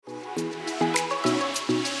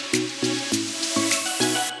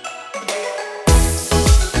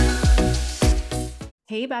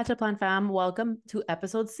Hey, Bachelor Plan fam, welcome to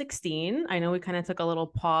episode 16. I know we kind of took a little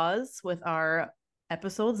pause with our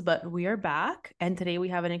episodes, but we are back. And today we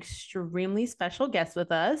have an extremely special guest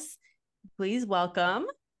with us. Please welcome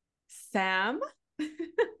Sam.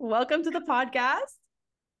 Welcome to the podcast.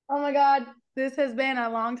 Oh my God, this has been a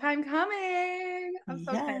long time coming. I'm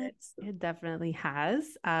so excited. Yes, it definitely has.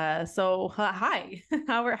 Hi,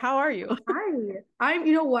 how are you? Hi.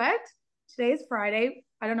 You know what? Today is Friday.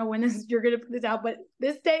 I don't know when you're gonna put this out, but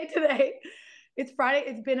this day today, it's Friday.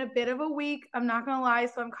 It's been a bit of a week. I'm not gonna lie.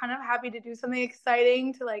 So I'm kind of happy to do something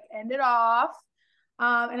exciting to like end it off.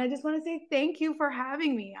 And I just want to say thank you for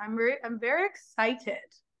having me. I'm very excited.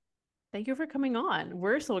 Thank you for coming on.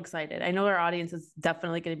 We're so excited. I know our audience is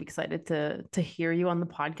definitely going to be excited to hear you on the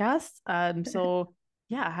podcast. So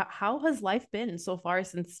yeah, how has life been so far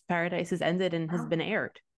since Paradise has ended and has been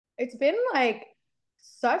aired? It's been like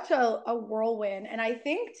such a whirlwind. And I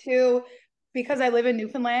think too, because I live in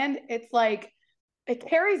Newfoundland, it's like it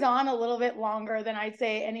carries on a little bit longer than I'd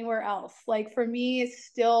say anywhere else. Like for me, it's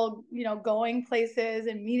still, going places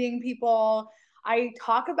and meeting people. I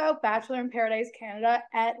talk about Bachelor in Paradise Canada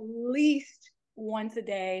at least once a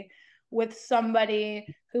day with somebody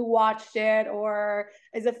who watched it or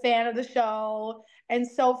is a fan of the show. And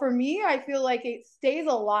so for me, I feel like it stays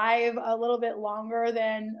alive a little bit longer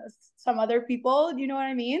than some other people. You know what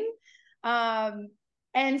I mean? Um,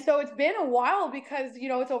 and so it's been a while because,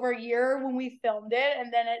 it's over a year when we filmed it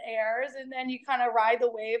and then it airs and then you kind of ride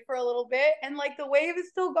the wave for a little bit and like the wave is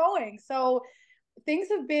still going. So things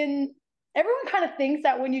have been, everyone kind of thinks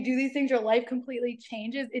that when you do these things, your life completely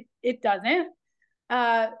changes. It doesn't.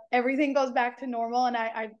 Everything goes back to normal. And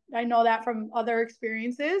I know that from other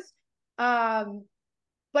experiences. Um,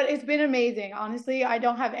 but it's been amazing. Honestly, I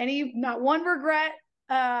don't have not one regret.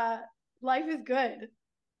 Life is good.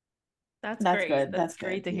 That's That's great. good. That's That's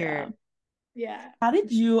great good. to Yeah. hear. Yeah.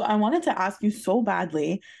 I wanted to ask you so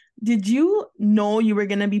badly. Did you know you were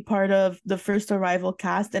going to be part of the first arrival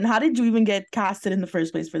cast? And how did you even get casted in the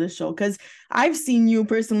first place for this show? Because I've seen you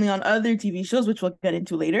personally on other TV shows, which we'll get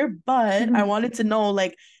into later. But I wanted to know,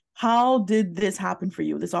 like, how did this happen for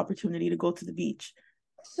you, this opportunity to go to the beach?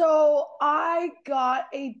 So I got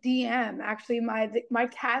a DM. Actually, my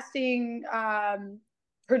casting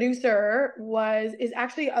producer is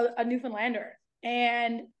actually a Newfoundlander,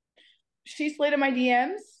 and she slid in my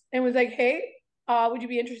DMs and was like, "Hey, would you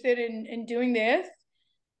be interested in doing this?"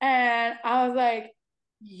 And I was like,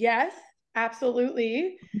 "Yes,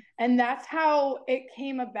 absolutely." And that's how it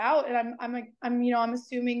came about. And I'm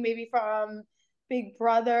assuming maybe from Big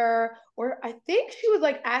Brother, or I think she was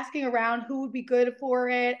like asking around who would be good for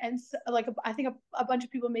it, and so, like I think a bunch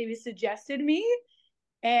of people maybe suggested me,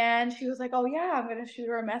 and she was like, "Oh yeah, I'm gonna shoot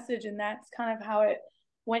her a message," and that's kind of how it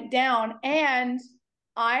went down. And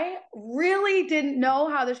I really didn't know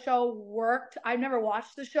how the show worked. I've never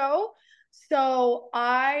watched the show. So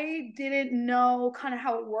I didn't know kind of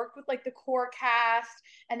how it worked with like the core cast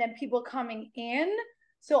and then people coming in.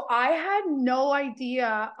 So I had no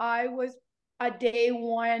idea I was a day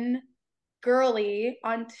one girly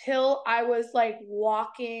until I was like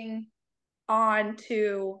walking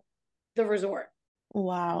onto the resort.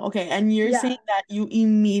 Wow. Okay. And you're Yeah. saying that you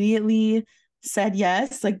immediately said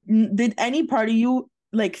yes? Like, did any part of you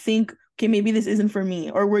like think, okay, maybe this isn't for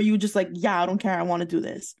me? Or were you just like, yeah, I don't care. I want to do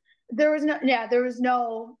this? There was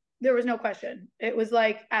no question. It was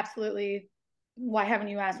like, absolutely, why haven't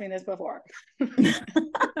you asked me this before?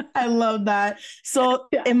 I love that. So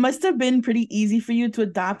Yeah. it must have been pretty easy for you to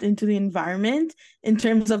adapt into the environment in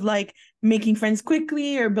terms of like making friends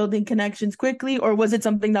quickly or building connections quickly, or was it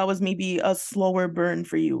something that was maybe a slower burn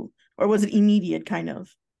for you? Or was it immediate kind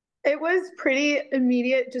of? It was pretty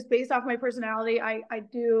immediate just based off my personality. I'm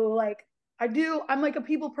like a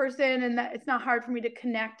people person and that it's not hard for me to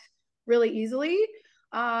connect really easily.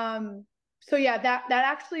 So yeah, that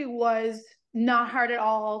actually was not hard at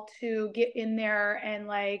all to get in there. And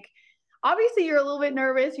like obviously you're a little bit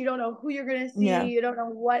nervous. You don't know who you're gonna see, Yeah. you don't know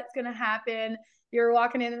what's gonna happen. You're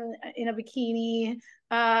walking in a bikini.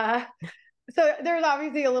 Uh so there's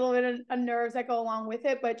obviously a little bit of nerves that go along with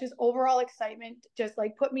it, but just overall excitement. Just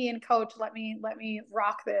like put me in, coach. Let me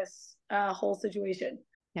rock this whole situation.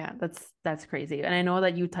 Yeah, that's crazy. And I know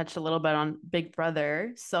that you touched a little bit on Big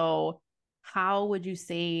Brother. So how would you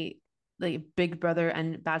say like Big Brother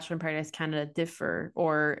and Bachelor in Paradise Canada differ,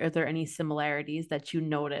 or are there any similarities that you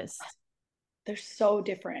noticed? They're so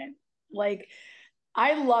different. Like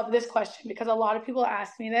I love this question because a lot of people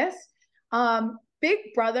ask me this.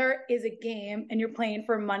 Big Brother is a game and you're playing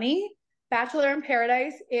for money. Bachelor in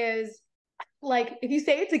Paradise is like if you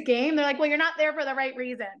say it's a game, they're like, well, you're not there for the right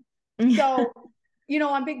reason. So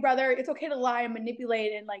on Big Brother, it's okay to lie and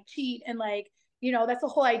manipulate and like cheat and like, that's the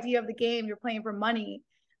whole idea of the game. You're playing for money.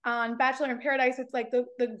 On Bachelor in Paradise, it's like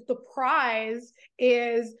the prize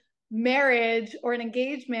is marriage or an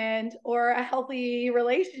engagement or a healthy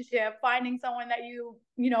relationship, finding someone that you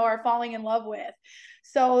are falling in love with.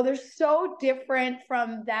 So they're so different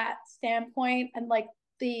from that standpoint and like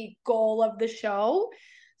the goal of the show.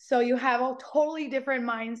 So you have a totally different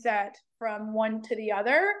mindset from one to the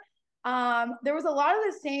other. There was a lot of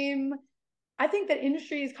the same. I think that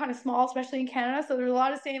industry is kind of small, especially in Canada. So there's a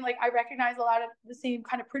lot of same, like I recognize a lot of the same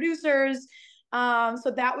kind of producers.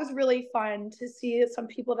 So that was really fun to see some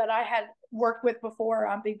people that I had worked with before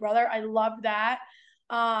on Big Brother. I loved that.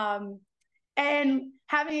 And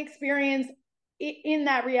having experience in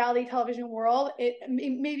that reality television world, it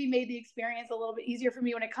maybe made the experience a little bit easier for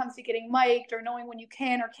me when it comes to getting mic'd or knowing when you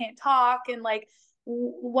can or can't talk and like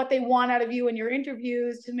what they want out of you in your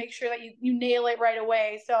interviews to make sure that you nail it right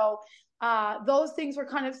away. So those things were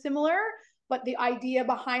kind of similar, but the idea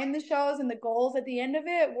behind the shows and the goals at the end of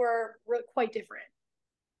it were quite different.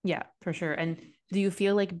 Yeah, for sure. And do you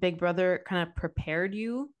feel like Big Brother kind of prepared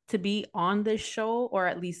you to be on this show, or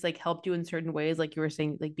at least like helped you in certain ways, like you were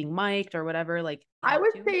saying, like being mic'd or whatever? Like I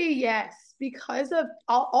would say yes, because of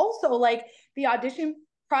also like the audition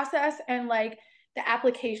process and like the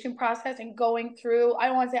application process and going through, I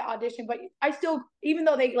don't want to say audition, but I still, even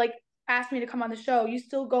though they like asked me to come on the show, you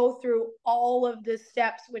still go through all of the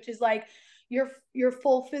steps, which is like your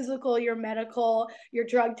full physical, your medical, your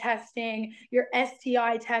drug testing, your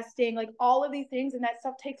STI testing, like all of these things. And that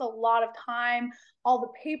stuff takes a lot of time, all the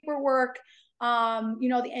paperwork, the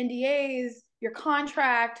NDAs, your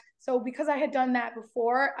contract. So because I had done that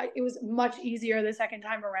before, it was much easier the second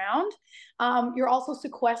time around. You're also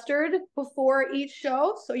sequestered before each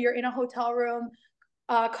show. So you're in a hotel room,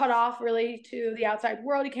 cut off really to the outside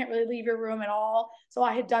world. You can't really leave your room at all. So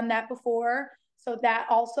I had done that before. So that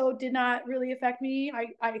also did not really affect me.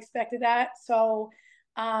 I expected that. So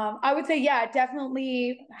I would say, yeah,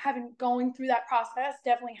 definitely going through that process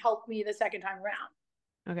definitely helped me the second time around.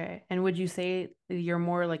 Okay. And would you say you're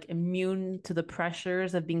more like immune to the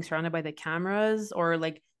pressures of being surrounded by the cameras, or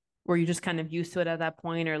like were you just kind of used to it at that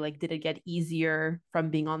point, or like did it get easier from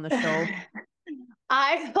being on the show?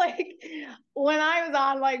 I like when I was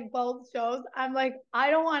on like both shows, I'm like, I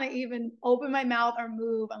don't want to even open my mouth or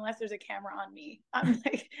move unless there's a camera on me. I'm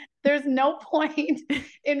like, there's no point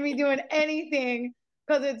in me doing anything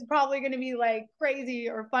because it's probably going to be like crazy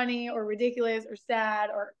or funny or ridiculous or sad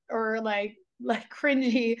or like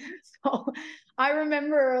cringy. So I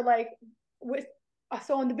remember like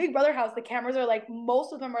so in the Big Brother house, the cameras are like,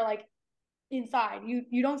 most of them are like inside.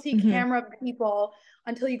 You don't see camera people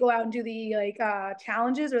until you go out and do the like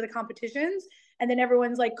challenges or the competitions, and then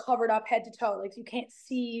everyone's like covered up head to toe, like you can't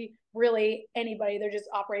see really anybody. They're just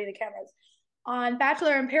operating the cameras. On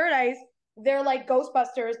Bachelor in Paradise, they're like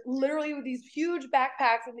Ghostbusters, literally with these huge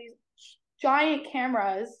backpacks and these giant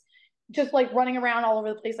cameras just like running around all over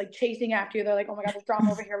the place, like chasing after you. They're like, oh my god, there's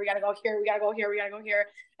drama over here, we gotta go here, we gotta go here, we gotta go here.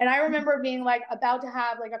 And I remember being like about to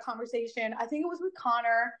have like a conversation, I think it was with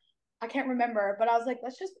Connor, I can't remember, but I was like,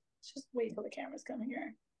 let's just wait till the cameras come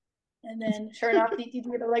here. And then sure enough,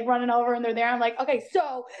 they're like running over and they're there. I'm like, okay,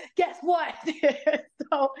 so guess what?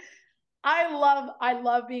 So I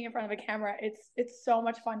love being in front of a camera. It's so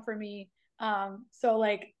much fun for me. So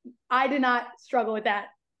like I did not struggle with that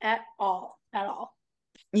at all.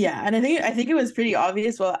 Yeah, and I think it was pretty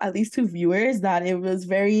obvious, well, at least to viewers, that it was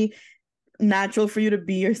very natural for you to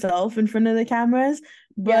be yourself in front of the cameras.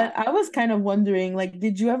 But yeah. I was kind of wondering, like,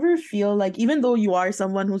 did you ever feel like, even though you are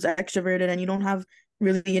someone who's extroverted and you don't have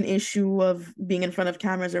really an issue of being in front of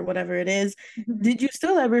cameras or whatever it is, did you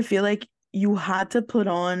still ever feel like you had to put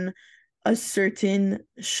on a certain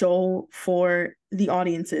show for the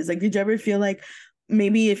audiences? Like, did you ever feel like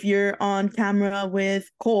maybe if you're on camera with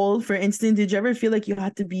Cole, for instance, did you ever feel like you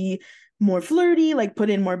had to be more flirty, like put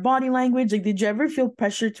in more body language? Like, did you ever feel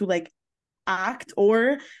pressure to like act,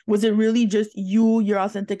 or was it really just your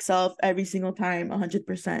authentic self every single time,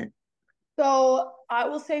 100%? So I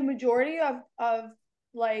will say majority of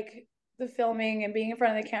like the filming and being in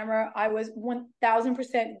front of the camera, I was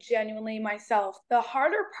 1000% genuinely myself. The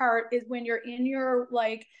harder part is when you're in your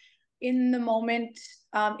like in the moment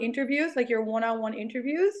interviews, like your one-on-one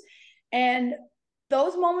interviews, and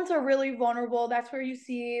those moments are really vulnerable. That's where you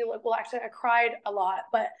see like, well, actually I cried a lot,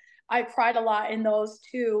 but I cried a lot in those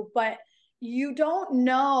too. But you don't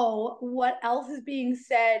know what else is being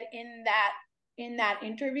said in that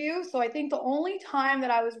interview. So I think the only time that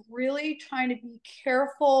I was really trying to be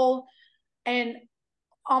careful and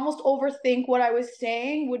almost overthink what I was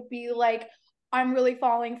saying would be like, I'm really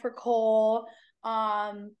falling for Cole.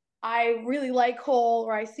 I really like Cole,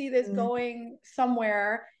 or I see this going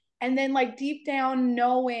somewhere. And then like deep down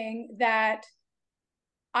knowing that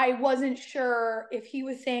I wasn't sure if he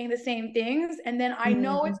was saying the same things. And then I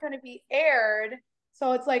know it's going to be aired.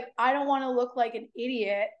 So it's like, I don't want to look like an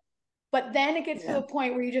idiot. But then it gets to a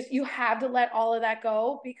point where you have to let all of that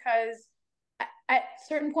go, because at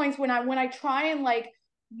certain points when I try and like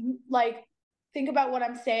think about what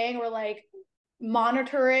I'm saying, or like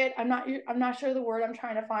monitor it, I'm not sure the word I'm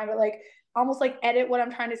trying to find, but like almost like edit what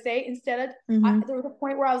I'm trying to say. Instead of there was a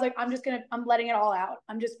point where I was like, I'm letting it all out.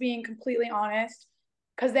 I'm just being completely honest,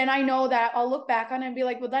 because then I know that I'll look back on it and be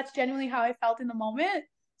like, well, that's genuinely how I felt in the moment.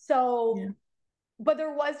 So but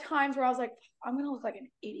there was times where I was like, I'm gonna look like an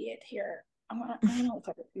idiot here. I'm gonna look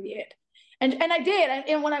like an idiot. And I did.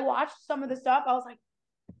 And when I watched some of the stuff, I was like,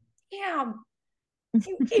 damn,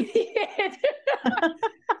 you idiot.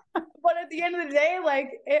 But at the end of the day,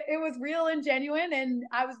 like it was real and genuine, and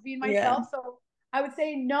I was being myself. So I would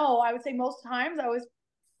say no. I would say most times I was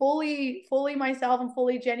fully myself and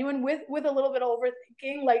fully genuine, with a little bit of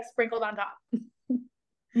overthinking like sprinkled on top.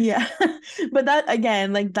 Yeah. But that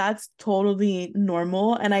again, like that's totally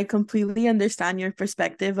normal. And I completely understand your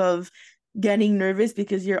perspective of getting nervous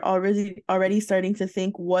because you're already starting to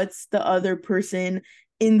think, what's the other person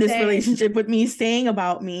in this relationship with me saying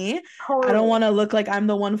about me? I don't want to look like I'm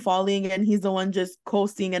the one falling and he's the one just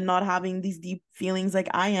coasting and not having these deep feelings like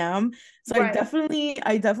I am. So I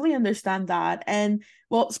definitely understand that. And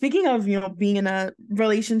well, speaking of, being in a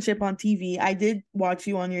relationship on TV, I did watch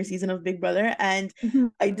you on your season of Big Brother, and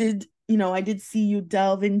I did see you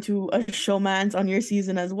delve into a showmance on your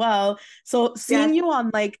season as well. So seeing you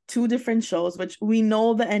on like two different shows, which we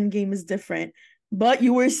know the end game is different, but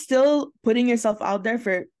you were still putting yourself out there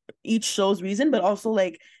for each show's reason, but also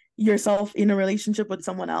like yourself in a relationship with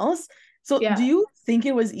someone else. So do you think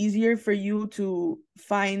it was easier for you to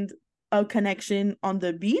find a connection on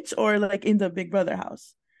the beach or like in the Big Brother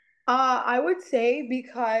house? I would say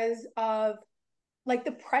because of like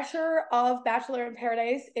the pressure of Bachelor in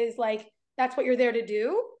Paradise is like that's what you're there to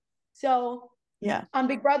do. So on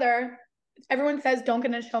Big Brother, everyone says don't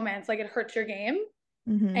get in a showmance, like it hurts your game.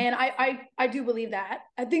 And I do believe that.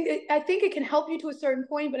 I think it can help you to a certain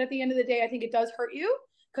point, but at the end of the day, I think it does hurt you,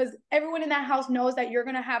 because everyone in that house knows that you're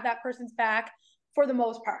gonna have that person's back for the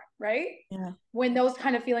most part, right? Yeah. When those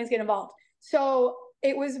kind of feelings get involved. So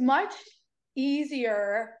it was much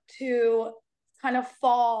easier to kind of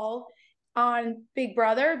fall on Big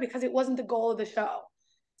Brother because it wasn't the goal of the show.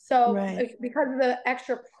 So because of the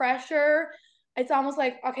extra pressure, it's almost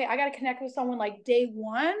like, okay, I got to connect with someone like day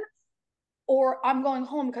one, or I'm going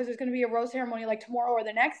home because there's going to be a rose ceremony like tomorrow or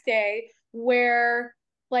the next day where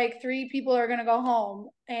like 3 people are going to go home,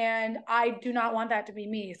 and I do not want that to be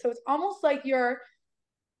me. So it's almost like you're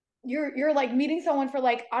like meeting someone for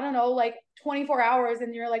like, I don't know, like 24 hours,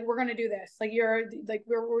 and you're like, we're going to do this. Like you're like,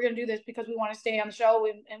 we're going to do this because we want to stay on the show.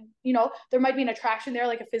 And there might be an attraction there,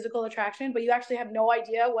 like a physical attraction, but you actually have no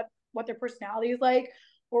idea what their personality is like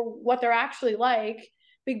or what they're actually like.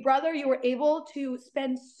 Big Brother, you were able to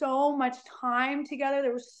spend so much time together.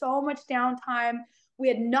 There was so much downtime. We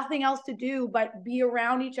had nothing else to do but be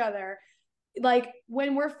around each other. Like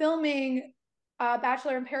when we're filming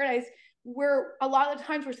Bachelor in Paradise, we're a lot of the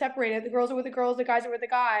times we're separated. The girls are with the girls, the guys are with the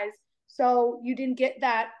guys. So you didn't get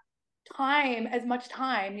that as much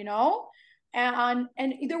time, and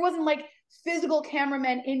there wasn't like physical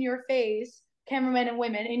cameramen in your face, cameramen and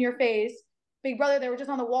women in your face. Big Brother, they were just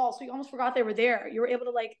on the wall, so you almost forgot they were there. You were able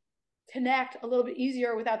to like connect a little bit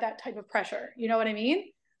easier without that type of pressure. You know what I mean?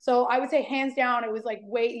 So I would say hands down, it was like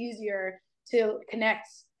way easier to connect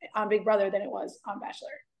on Big Brother than it was on Bachelor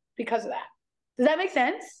because of that. Does that make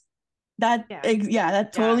sense? That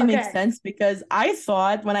totally makes sense, because I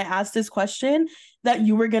thought when I asked this question that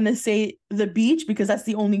you were gonna say the beach because that's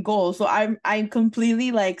the only goal. So I'm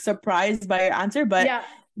completely like surprised by your answer, but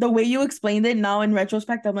the way you explained it now in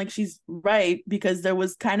retrospect, I'm like, she's right, because there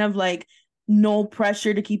was kind of like no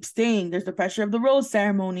pressure to keep staying. There's the pressure of the rose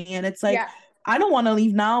ceremony, and it's like, I don't want to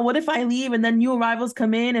leave now. What if I leave and then new arrivals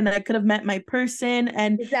come in and I could have met my person?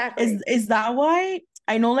 And is that why?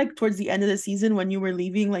 I know like towards the end of the season when you were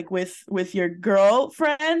leaving like with your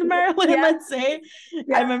girlfriend Marilyn, let's say,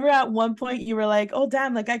 I remember at one point you were like, oh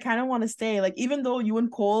damn, like I kind of want to stay, like even though you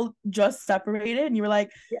and Cole just separated, and you were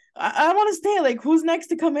like, I want to stay, like who's next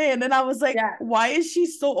to come in? And I was like, why is she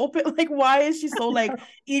so open, like why is she so like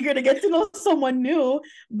eager to get to know someone new?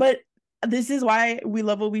 But this is why we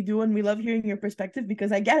love what we do, and we love hearing your perspective,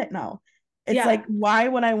 because I get it now. It's like, why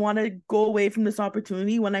would I want to go away from this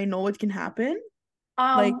opportunity when I know it can happen?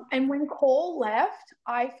 And when Cole left,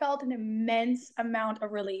 I felt an immense amount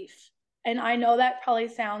of relief. and I know that probably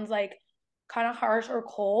sounds like kind of harsh or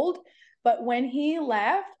cold, but when he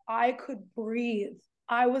left, I could breathe.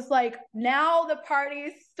 I was like, now the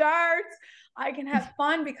party starts. I can have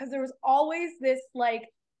fun, because there was always this like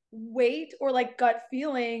weight or like gut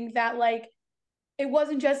feeling that like it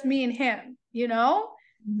wasn't just me and him, you know?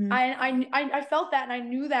 Mhm. I felt that, and I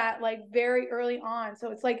knew that like very early on.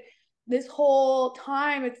 So it's like this whole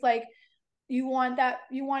time, it's like you want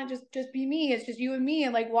to just be me. It's just you and me,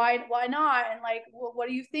 and like why not? And like, well, what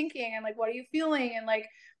are you thinking? And like, what are you feeling? And like,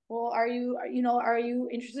 well, are you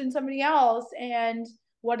interested in somebody else? And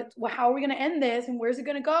how are we gonna end this? And where's it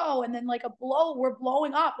gonna go? And then like we're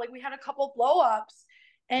blowing up. Like we had a couple blow ups,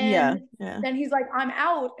 Yeah, and yeah. then he's like, I'm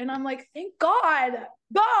out, and I'm like, thank God,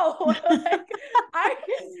 go. Like I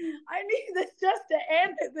I need this just to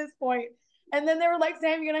end at this point. And then they were like,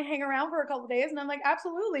 Sam, you're gonna hang around for a couple days, and I'm like,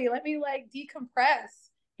 absolutely. Let me like decompress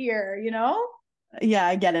here, you know? Yeah,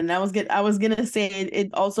 I get it. And I was gonna say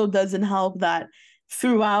it also doesn't help that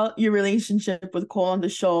throughout your relationship with Cole on the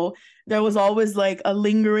show, there was always like a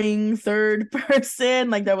lingering third person.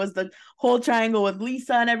 Like there was the whole triangle with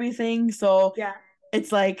Lisa and everything. So Yeah.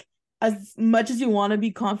 it's like as much as you want to be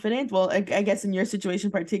confident, well, I guess in your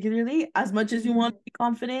situation particularly, as much as you want to be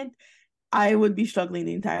confident, I would be struggling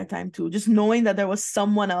the entire time too. Just knowing that there was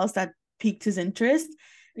someone else that piqued his interest.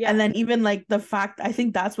 Yeah. And then even like the fact, I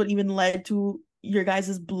think that's what even led to your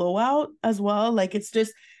guys' blowout as well. Like it's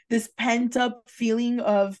just this pent up feeling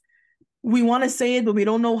of we want to say it, but we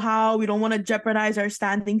don't know how. We don't want to jeopardize our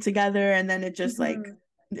standing together. And then it just like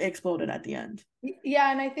exploded at the end.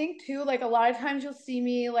 Yeah, and I think too, like a lot of times you'll see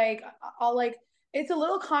me like I'll like it's a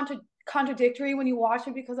little contradictory when you watch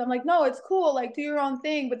it, because I'm like, no, it's cool, like do your own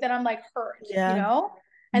thing, but then I'm like hurt, you Yeah. know?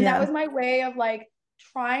 And that Yeah. was my way of like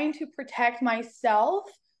trying to protect myself,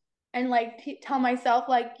 and like tell myself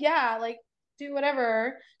like, yeah, like do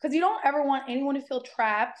whatever, because you don't ever want anyone to feel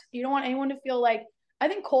trapped. You don't want anyone to feel like, I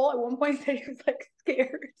think Cole at one point said he was like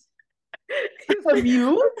scared. He was Of like,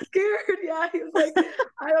 you? I'm scared. Yeah. He was like,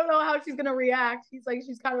 I don't know how she's gonna react. He's like,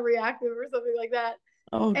 she's kind of reactive or something like that.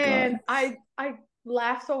 Oh And God. I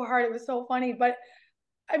laughed so hard. It was so funny. But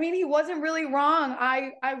I mean, he wasn't really wrong.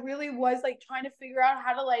 I really was like trying to figure out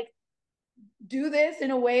how to like do this in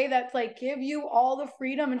a way that's like give you all the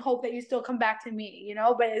freedom and hope that you still come back to me, you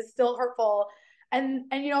know, but it's still hurtful. And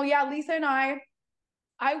you know, yeah, Lisa and I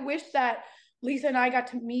wish that Lisa and I got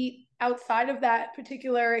to meet outside of that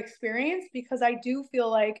particular experience, because I do feel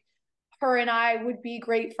like her and I would be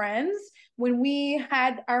great friends. When we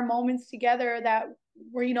had our moments together that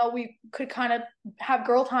where, you know, we could kind of have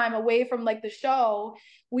girl time away from like the show,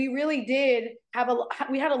 we really did have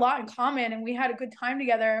we had a lot in common, and we had a good time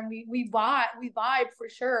together, and we vibe for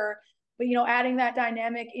sure. But you know, adding that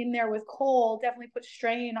dynamic in there with Cole definitely put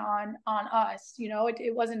strain on us. You know,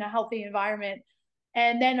 it wasn't a healthy environment.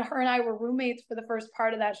 And then her and I were roommates for the first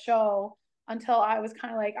part of that show, until I was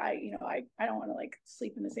kind of like, I don't want to like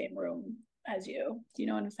sleep in the same room as you. Do you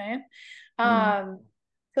know what I'm saying? Yeah.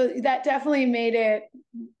 So that definitely made it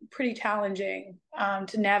pretty challenging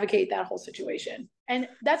to navigate that whole situation. And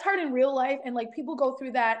that's hard in real life. And like people go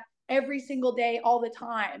through that every single day, all the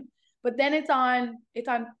time. But then it's on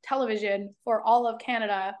television for all of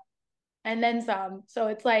Canada and then some. So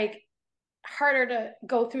it's like harder to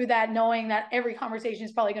go through that knowing that every conversation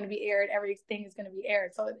is probably going to be aired, everything is going to be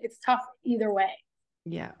aired. So it's tough either way.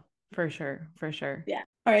 Yeah, for sure. For sure. Yeah.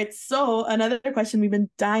 All right. So another question we've been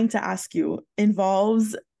dying to ask you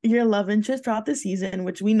involves your love interest throughout the season,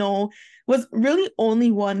 which we know was really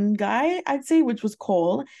only one guy, I'd say, which was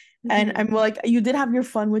Cole. And I'm like, you did have your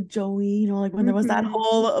fun with Joey, you know, like when there was that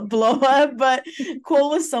whole blow up, but Cole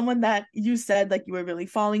was someone that you said like you were really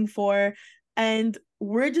falling for. And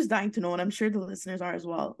we're just dying to know, and I'm sure the listeners are as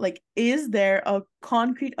well. Like, is there a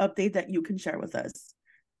concrete update that you can share with us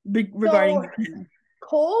regarding So him?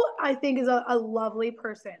 Cole, I think, is a lovely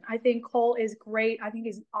person. I think Cole is great. I think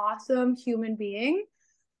he's an awesome human being.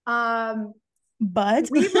 Um, But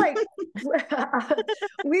we've like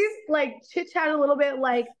we've like chit chat a little bit,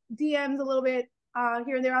 like DMs a little bit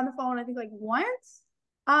here and there on the phone. I think like once.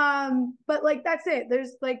 But like that's it.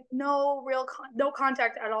 There's like no real no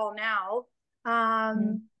contact at all now.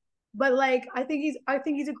 But like I think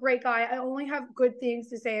he's a great guy. I only have good things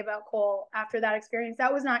to say about Cole after that experience.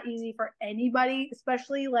 That was not easy for anybody,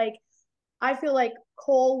 especially like I feel like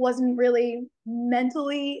Cole wasn't really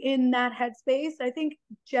mentally in that headspace. I think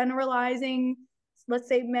generalizing, let's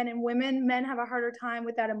say men and women, men have a harder time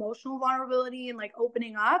with that emotional vulnerability and like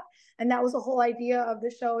opening up. And that was the whole idea of the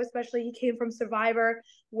show, especially he came from Survivor,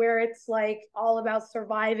 where it's like all about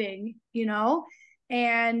surviving, you know?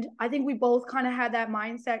 And I think we both kind of had that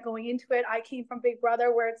mindset going into it. I came from Big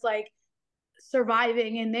Brother, where it's like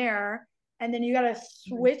surviving in there, and then you got to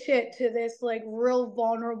switch it to this like real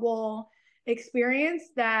vulnerable experience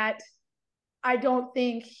that I don't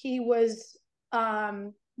think he was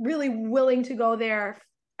really willing to go there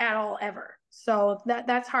at all ever. So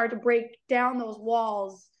that's hard to break down those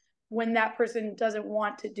walls when that person doesn't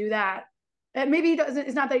want to do that. And maybe he doesn't.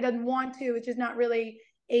 It's not that he doesn't want to. It's just not really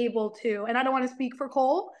able to. And I don't want to speak for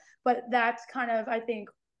Cole, but that's kind of, I think,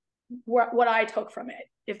 what I took from it,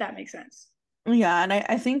 if that makes sense. Yeah, and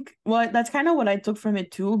I think that's kind of what I took from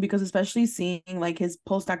it too, because especially seeing like his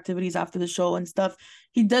post activities after the show and stuff,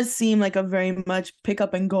 he does seem like a very much pick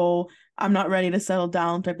up and go, I'm not ready to settle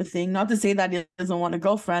down type of thing. Not to say that he doesn't want a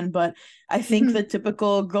girlfriend, but I think the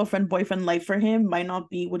typical girlfriend boyfriend life for him might not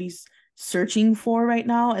be what he's searching for right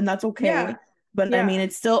now, and that's okay. Yeah. But I mean,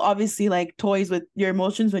 it's still obviously like toys with your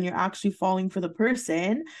emotions when you're actually falling for the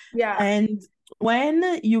person. Yeah. And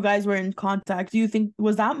when you guys were in contact, do you think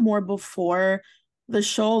was that more before the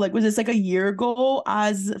show? Like, was this like a year ago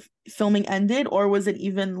as filming ended, or was it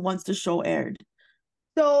even once the show aired?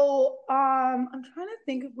 So I'm trying to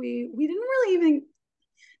think if we didn't really even,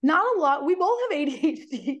 not a lot. We both have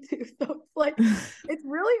ADHD too, so it's like it's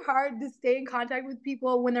really hard to stay in contact with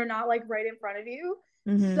people when they're not like right in front of you.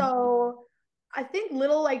 So I think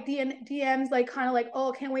little like DMs, like kind of like,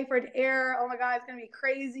 oh, can't wait for it to air. Oh my God, it's gonna be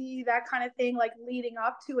crazy. That kind of thing, like leading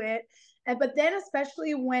up to it. But then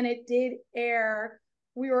especially when it did air,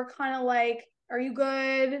 we were kind of like, are you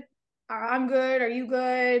good? I'm good. Are you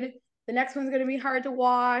good? The next one's gonna be hard to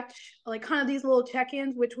watch. Like kind of these little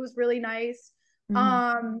check-ins, which was really nice.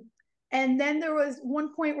 And then there was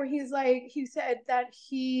one point where he said that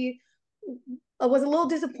he was a little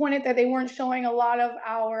disappointed that they weren't showing a lot of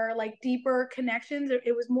our like deeper connections.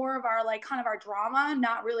 It was more of our like kind of our drama,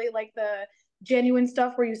 not really like the genuine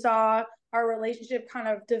stuff where you saw our relationship kind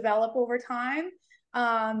of develop over time.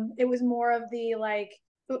 It was more of the like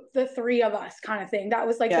the three of us kind of thing. That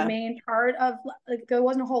was like the main part of, like, there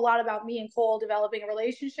wasn't a whole lot about me and Cole developing a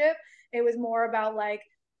relationship. It was more about like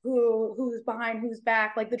who's behind who's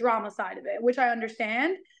back, like the drama side of it, which I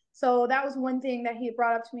understand. So that was one thing that he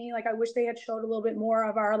brought up to me. Like, I wish they had showed a little bit more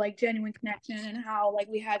of our like genuine connection and how like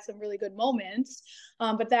we had some really good moments.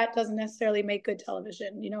 But that doesn't necessarily make good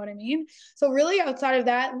television. You know what I mean? So really outside of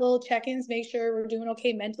that, little check-ins, make sure we're doing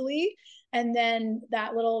okay mentally. And then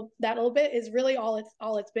that little bit is really all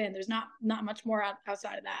it's been. There's not much more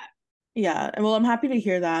outside of that. Yeah, well, I'm happy to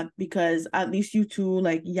hear that, because at least you two,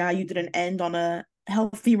 like, yeah, you didn't end on a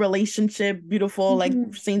healthy relationship, beautiful, like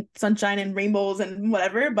sunshine and rainbows and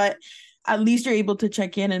whatever, but at least you're able to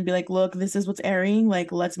check in and be like, look, this is what's airing,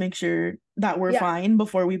 like, let's make sure that we're fine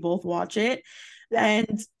before we both watch it.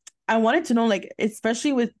 And I wanted to know, like,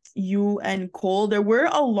 especially with you and Cole, there were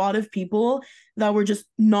a lot of people that were just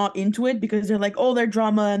not into it because they're like, oh, they're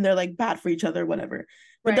drama and they're like bad for each other, whatever.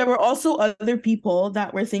 But there were also other people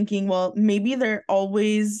that were thinking, well, maybe they're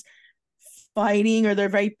always fighting, or they're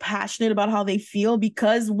very passionate about how they feel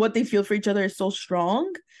because what they feel for each other is so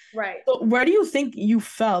strong. Right. So where do you think you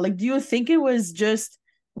fell? Like, do you think it was just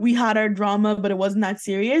we had our drama, but it wasn't that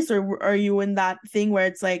serious? Or are you in that thing where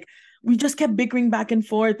it's like, we just kept bickering back and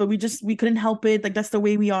forth, but we couldn't help it. Like, that's the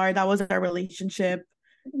way we are. That was our relationship.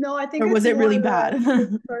 No, I think Or was it really bad?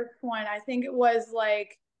 The first one. I think it was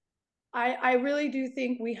like, I really do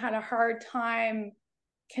think we had a hard time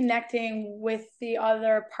connecting with the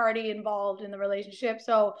other party involved in the relationship.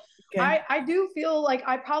 So I do feel like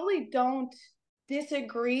I probably don't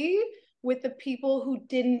disagree with the people who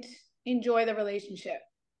didn't enjoy the relationship.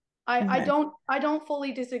 I don't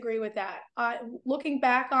fully disagree with that. Looking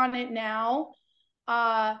back on it now,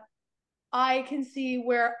 I can see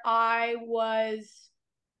where I was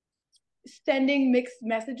sending mixed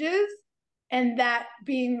messages and that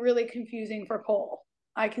being really confusing for Cole.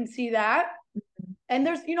 I can see that. And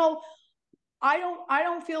there's, I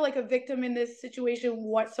don't feel like a victim in this situation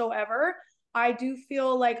whatsoever. I do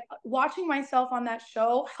feel like watching myself on that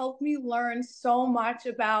show helped me learn so much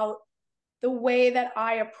about the way that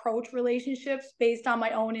I approach relationships based on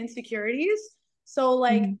my own insecurities. So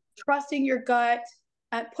like trusting your gut,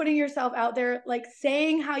 putting yourself out there, like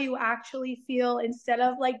saying how you actually feel instead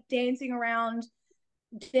of like dancing around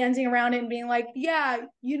it and being like, yeah,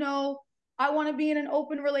 I want to be in an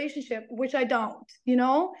open relationship, which I don't,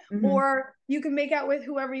 or you can make out with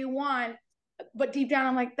whoever you want, but deep down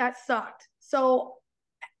I'm like, that sucked. So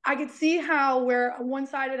I could see how we're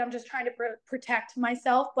one-sided, I'm just trying to protect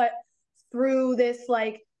myself, but through this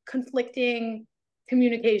like conflicting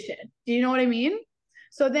communication. Do you know what I mean?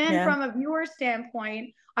 So then from a viewer standpoint,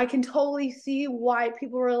 I can totally see why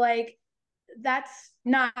people were like, that's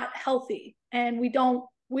not healthy and we don't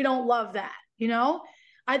love that,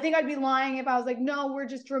 I think I'd be lying if I was like, no, we're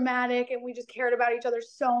just dramatic and we just cared about each other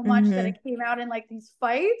so much that it came out in like these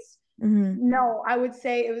fights. No, I would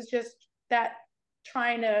say it was just that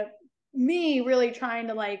really trying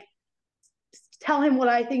to like tell him what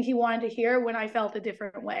I think he wanted to hear when I felt a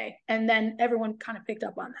different way. And then everyone kind of picked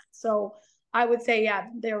up on that. So I would say, yeah,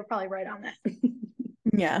 they were probably right on that.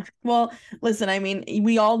 Yeah. Well, listen, I mean,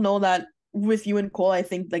 we all know that with you and Cole, I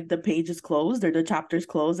think like the page is closed or the chapter's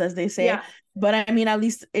closed, as they say. Yeah. But I mean, at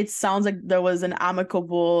least it sounds like there was an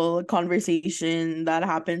amicable conversation that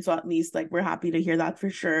happened. So at least like we're happy to hear that for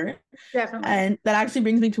sure. Definitely. And that actually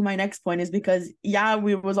brings me to my next point, is because yeah,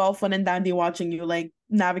 we was all fun and dandy watching you like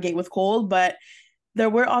navigate with Cole, but there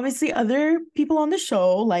were obviously other people on the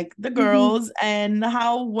show, like the girls. And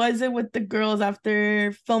how was it with the girls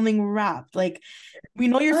after filming Wrapped? Like, we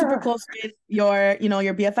know you're super close with your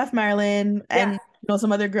BFF Marilyn and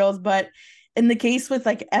some other girls, but in the case with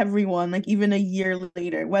like everyone, like even a year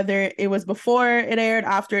later, whether it was before it aired,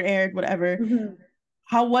 after it aired, whatever,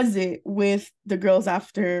 how was it with the girls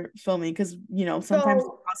after filming? Because sometimes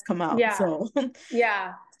thoughts come out. Yeah. So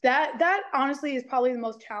Yeah. That honestly is probably the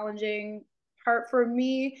most challenging part for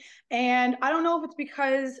me. And I don't know if it's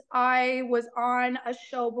because I was on a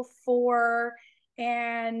show before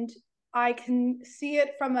and I can see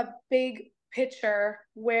it from a big picture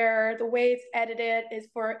where the way it's edited is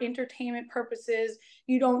for entertainment purposes.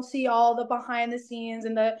 You don't see all the behind the scenes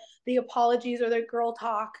and the apologies or the girl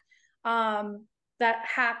talk that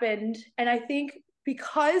happened. And I think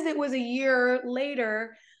because it was a year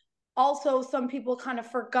later, also some people kind of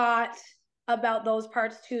forgot about those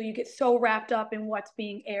parts too. You get so wrapped up in what's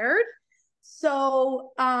being aired.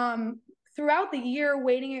 So throughout the year,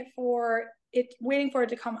 waiting for it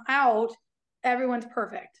to come out, everyone's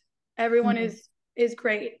perfect. Everyone is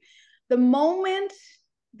great. The moment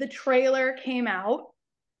the trailer came out,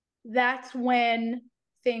 that's when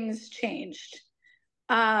things changed.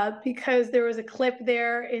 Because there was a clip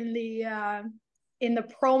there in the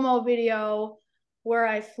promo video where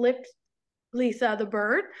I flipped Lisa the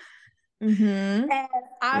bird. And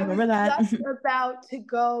I was just about to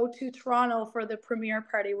go to Toronto for the premiere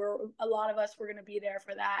party where a lot of us were going to be there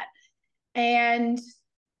for that. And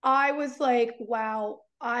I was like, wow,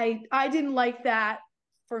 I didn't like that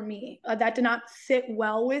for me. That did not sit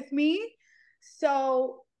well with me.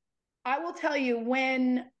 So I will tell you,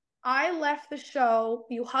 when I left the show,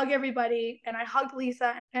 you hug everybody, and I hugged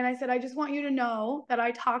Lisa and I said, I just want you to know that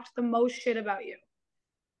I talked the most shit about you.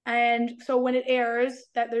 And so when it airs,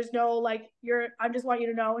 that there's no like, I just want you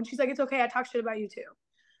to know. And she's like, it's okay, I talk shit about you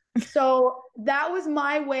too. So that was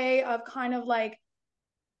my way of kind of like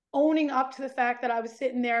owning up to the fact that I was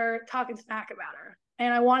sitting there talking smack about her.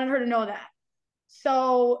 And I wanted her to know that.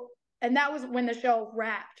 So, and that was when the show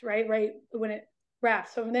wrapped, right? Right when it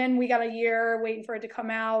wrapped. So then we got a year waiting for it to come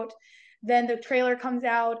out. Then the trailer comes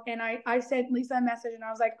out, and I sent Lisa a message, and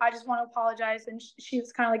I was like, I just want to apologize. And she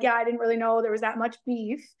was kind of like, yeah, I didn't really know there was that much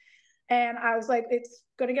beef. And I was like, it's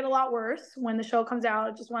going to get a lot worse when the show comes out.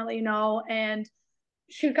 I just want to let you know. And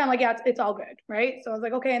she was kind of like, yeah, it's all good, right? So I was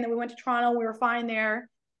like, okay. And then we went to Toronto. We were fine there.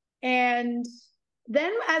 And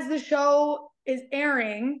then as the show is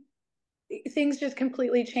airing, things just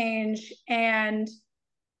completely change. And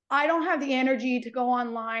I don't have the energy to go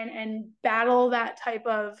online and battle that type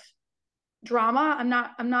of drama.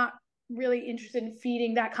 I'm not really interested in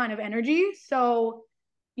feeding that kind of energy. So,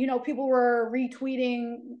 people were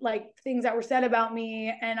retweeting like things that were said about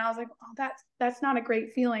me, and I was like, oh, that's not a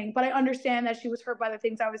great feeling. But I understand that she was hurt by the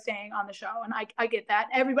things I was saying on the show, and I get that.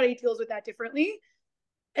 Everybody deals with that differently.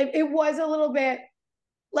 It was a little bit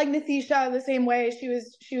like Nathisha, the same way.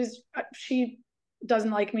 She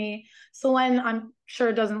doesn't like me. Selene, I'm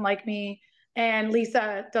sure, doesn't like me. And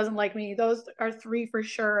Lisa doesn't like me. Those are three for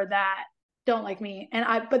sure that don't like me.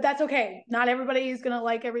 But that's okay. Not everybody is going to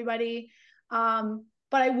like everybody.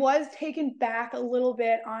 But I was taken back a little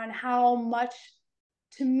bit on how much,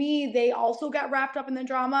 to me, they also got wrapped up in the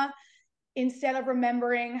drama instead of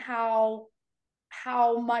remembering how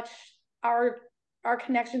much our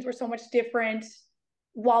connections were so much different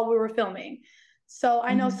while we were filming. So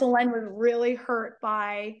I know Selene was really hurt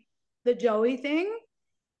by the Joey thing,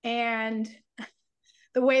 and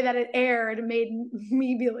the way that it aired made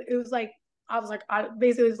me be, it was like, I was like,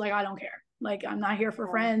 basically it's like, I don't care. Like, I'm not here for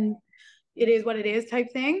friends. It is what it is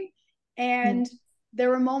type thing. And there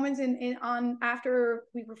were moments on after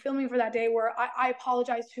we were filming for that day where I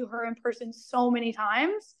apologized to her in person so many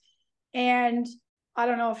times. And I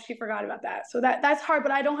don't know if she forgot about that. So that's hard,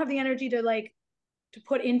 but I don't have the energy to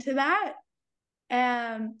put into that.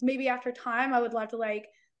 And maybe after time, I would love to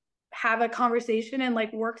have a conversation and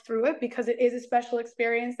like work through it, because it is a special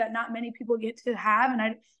experience that not many people get to have.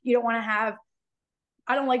 And you don't want to have,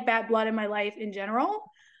 I don't like bad blood in my life in general.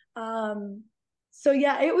 So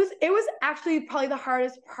yeah, it was actually probably the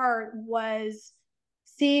hardest part was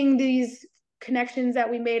seeing these connections that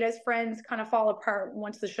we made as friends kind of fall apart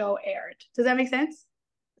once the show aired. Does that make sense?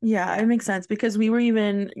 Yeah, it makes sense because we were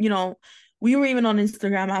even, we were even on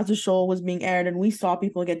Instagram as the show was being aired and we saw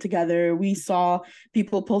people get together. We saw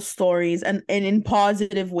people post stories and in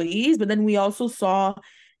positive ways, but then we also saw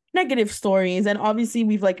negative stories. And obviously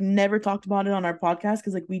we've like never talked about it on our podcast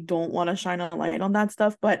because like we don't want to shine a light on that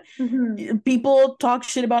stuff. But Mm-hmm. people talk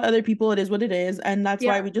shit about other people. It is what it is. And that's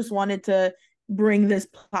why Yeah, we just wanted to bring this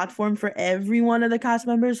platform for every one of the cast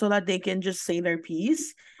members so that they can just say their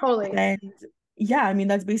piece. totally. And yeah, I mean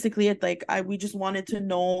that's basically it. Like we just wanted to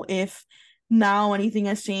know if now anything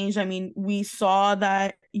has changed. I mean, we saw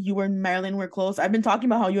that you and Marilyn were close. I've been talking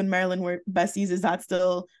about how you and Marilyn were besties. Is that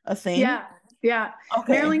still a thing? Yeah, yeah.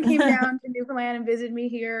 Okay. Marilyn came down to Newfoundland and visited me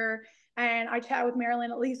here, and I chat with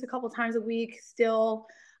Marilyn at least a couple times a week still.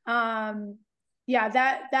 Um, yeah,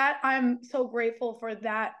 that I'm so grateful for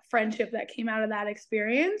that friendship that came out of that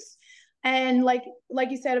experience. And like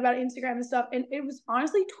you said about Instagram and stuff, and it was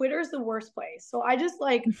honestly Twitter's the worst place. So I just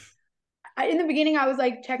like in the beginning I was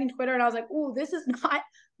like checking Twitter and I was like, "Ooh, this is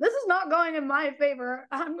not going in my favor.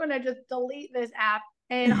 I'm gonna just delete this app."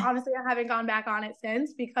 And honestly, I haven't gone back on it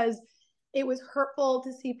since because it was hurtful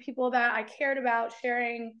to see people that I cared about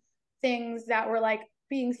sharing things that were like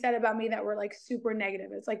being said about me that were like super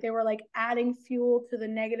negative. It's like they were like adding fuel to the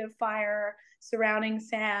negative fire surrounding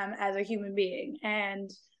Sam as a human being.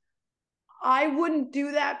 And I wouldn't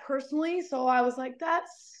do that personally. So I was like, that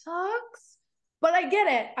sucks. But I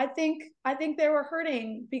get it. I think they were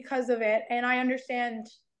hurting because of it. And I understand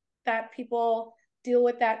that people deal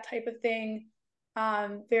with that type of thing.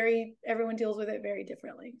 Everyone deals with it very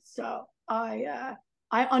differently. So I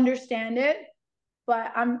understand it,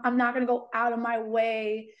 but I'm not gonna go out of my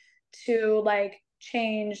way to like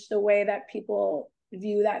change the way that people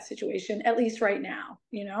view that situation, at least right now,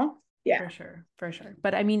 you know? Yeah. For sure, for sure.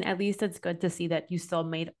 But I mean, at least it's good to see that you still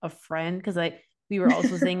made a friend because like we were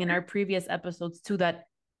also saying in our previous episodes too that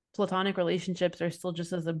platonic relationships are still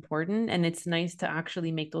just as important, and it's nice to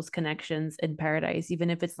actually make those connections in paradise, even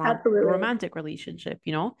if it's not a Absolutely. romantic relationship,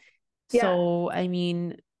 you know? Yeah. So, I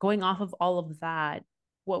mean, going off of all of that,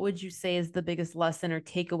 what would you say is the biggest lesson or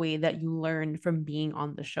takeaway that you learned from being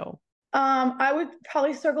on the show? I would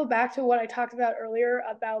probably circle back to what I talked about earlier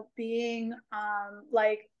about being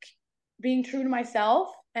like being true to myself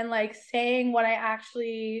and like saying what I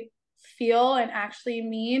actually feel and actually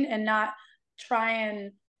mean and not try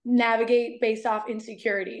and navigate based off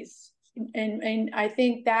insecurities. And I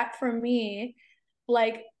think that for me,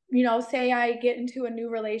 like, say I get into a new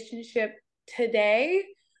relationship today,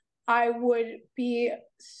 I would be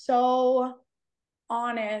so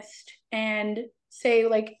honest and say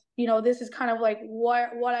like, this is kind of like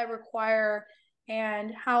what I require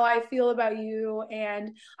and how I feel about you.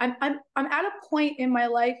 And I'm at a point in my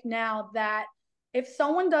life now that if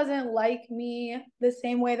someone doesn't like me the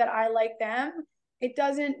same way that I like them, it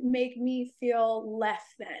doesn't make me feel less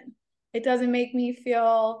than. It doesn't make me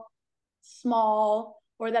feel small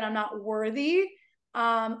or that I'm not worthy.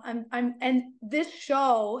 And this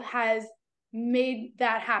show has made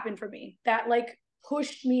that happen for me. That like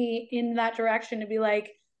pushed me in that direction to be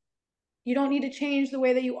like, you don't need to change the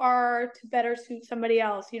way that you are to better suit somebody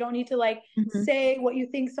else. You don't need to like Mhm. say what you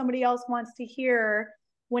think somebody else wants to hear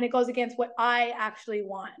when it goes against what I actually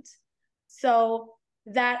want. So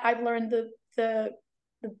that I've learned the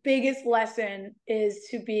biggest lesson is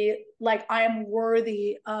to be like, I am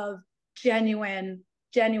worthy of genuine,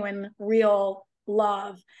 real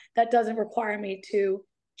love that doesn't require me to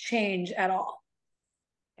change at all.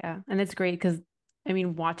 Yeah. And it's great because I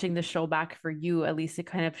mean, watching the show back for you, at least it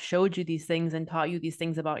kind of showed you these things and taught you these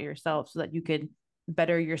things about yourself so that you could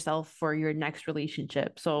better yourself for your next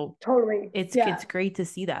relationship. So Totally. it's Yeah. great to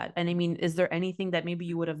see that. And I mean, is there anything that maybe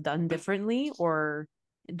you would have done differently or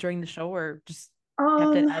during the show or just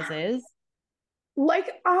kept it Um, as is? like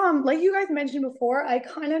you guys mentioned before, I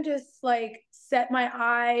kind of just like set my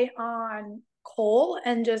eye on Cole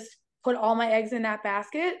and just put all my eggs in that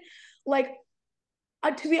basket. Like,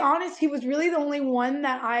 to be honest, he was really the only one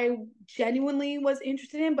that I genuinely was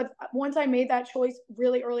interested in. But once I made that choice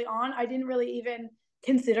really early on, I didn't really even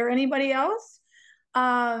consider anybody else.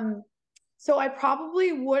 Um, so I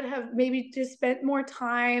probably would have maybe just spent more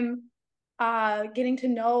time getting to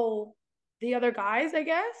know the other guys, I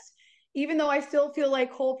guess. Even though I still feel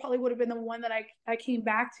like Cole probably would have been the one that I came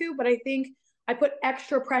back to, but I think I put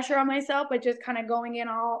extra pressure on myself by just kind of going in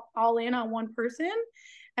all in on one person.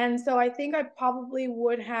 And so I think I probably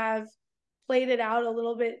would have played it out a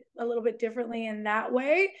little bit differently in that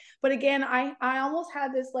way. But again, I almost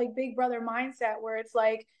had this like big brother mindset where it's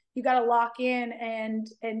like you got to lock in and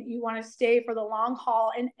you want to stay for the long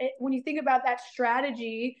haul. And when you think about that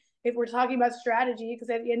strategy, if we're talking about strategy, because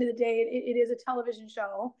at the end of the day, it is a television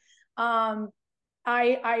show.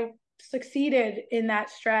 I succeeded in that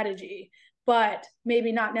strategy, but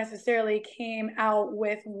maybe not necessarily came out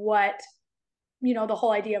with what, you know, the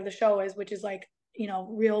whole idea of the show is, which is like, you know,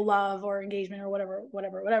 real love or engagement or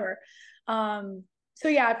whatever. So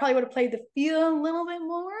yeah, I probably would have played the feel a little bit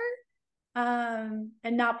more,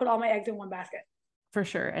 and not put all my eggs in one basket. For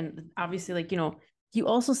sure. And obviously, like, you know, you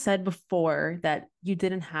also said before that you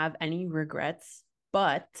didn't have any regrets,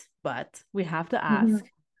 but we have to ask,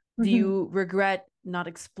 do you regret not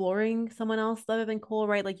exploring someone else other than Cole,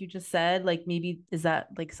 right? Like you just said, like maybe is that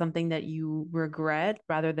like something that you regret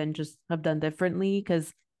rather than just have done differently?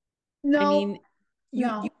 Because I mean,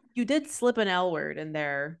 you did slip an L word in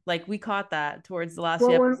there. Like we caught that towards the last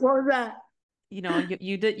what was that? You know,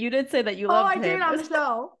 you did say that you loved him. I did on the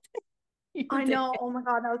show. I know. Oh my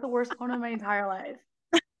God, that was the worst moment of my entire life.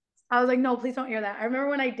 I was like, no, please don't hear that. I remember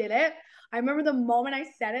when I did it. I remember the moment I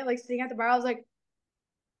said it, like sitting at the bar, I was like,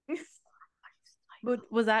 but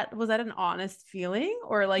was that an honest feeling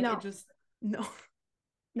or like no. it just no.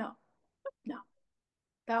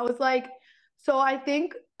 That was like, so I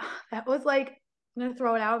think that was like, I'm gonna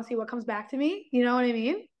throw it out and see what comes back to me. You know what I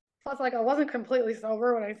mean? Plus, like, I wasn't completely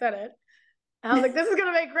sober when I said it. And I was like, this is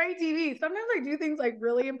gonna make great TV. Sometimes I do things like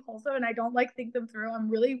really impulsive and I don't like think them through. I'm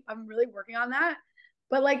really working on that.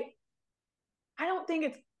 But like, I don't think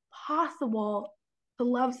it's possible to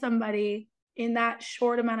love somebody in that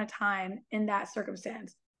short amount of time in that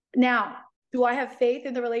circumstance. Now, do I have faith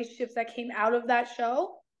in the relationships that came out of that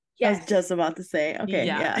show? Yes. I was just about to say, okay,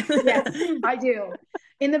 yeah. Yes, I do.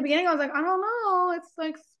 In the beginning, I was like, I don't know. It's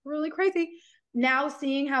like really crazy. Now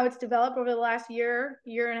seeing how it's developed over the last year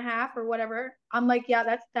and a half or whatever, I'm like,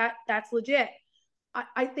 yeah, that's legit.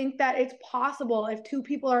 I think that it's possible if two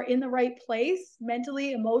people are in the right place,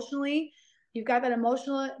 mentally, emotionally, you've got that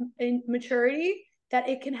emotional maturity, that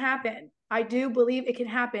it can happen. I do believe it can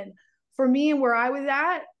happen. For me and where I was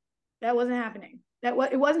at, that wasn't happening. It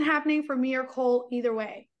wasn't happening for me or Cole either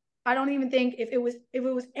way. I don't even think if it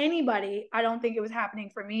was anybody, I don't think it was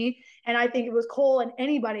happening for me. And I think it was Cole and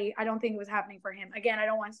anybody, I don't think it was happening for him. Again, I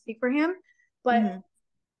don't want to speak for him, but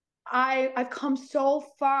I've come so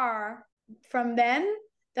far from then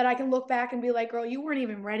that I can look back and be like, girl, you weren't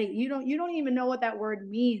even ready. You don't even know what that word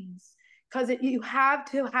means, because you have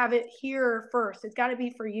to have it here first. It's got to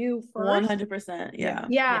be for you first. 100%. Yeah.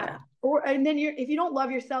 And then if you don't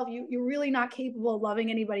love yourself, you're really not capable of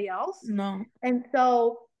loving anybody else. No. And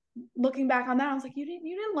so looking back on that, I was like, you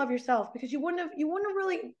didn't love yourself, because you wouldn't have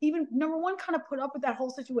really even, number one, kind of put up with that whole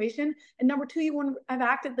situation, and number two, you wouldn't have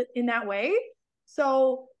acted in that way.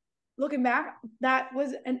 So looking back, that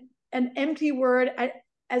was an empty word,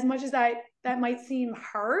 as much as that might seem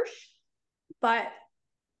harsh, but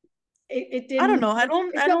it didn't. I don't know. I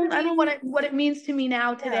don't what it means to me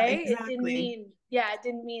now today. Yeah, exactly. It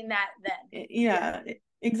didn't mean that then. Yeah,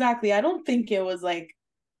 exactly. I don't think it was like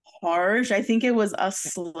harsh. I think it was a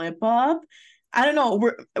slip up. I don't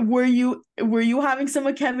know. Were you having some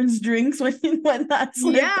of Kevin's drinks when that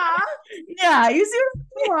slipped? Yeah. You see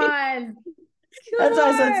what I'm saying? That's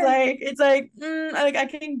why. So it's like I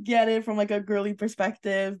can get it from like a girly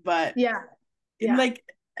perspective, but like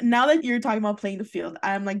now that you're talking about playing the field,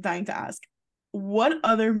 I'm like dying to ask, what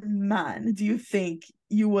other man do you think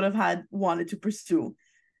you would have wanted to pursue?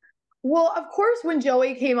 Well, of course, when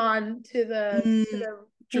Joey came on to the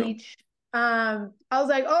beach, I was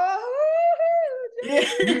like, oh,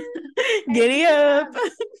 giddy up.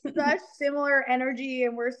 Such similar energy,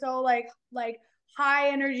 and we're so like high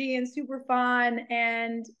energy and super fun.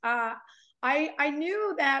 And I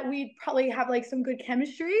knew that we'd probably have like some good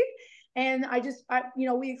chemistry. And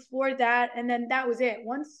we explored that, and then that was it.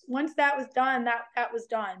 Once that was done, that was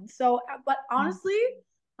done. So, but honestly,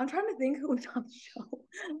 I'm trying to think who was on the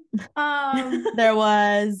show. There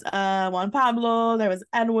was Juan Pablo, there was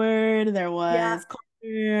Edward, there was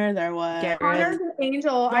Connor, there was Connor's an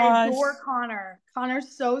angel. Josh. I adore Connor.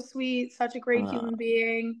 Connor's so sweet, such a great human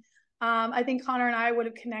being. I think Connor and I would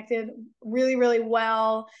have connected really, really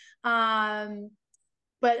well.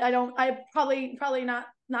 But I probably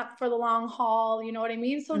not for the long haul, you know what I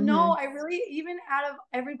mean? So no, I really, even out of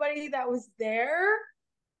everybody that was there,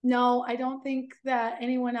 no, I don't think that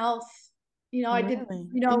anyone else, I did,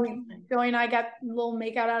 Joey and I got a little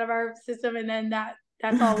make out of our system, and then that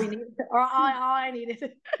That's all we needed, or all I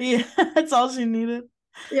needed. Yeah, that's all she needed.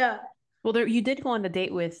 Yeah. Well, you did go on a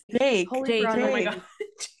date with Jake. Jake. Oh my Jake. God.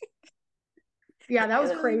 Yeah, that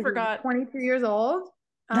was I crazy. forgot. 22 years old.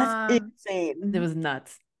 That's insane. It was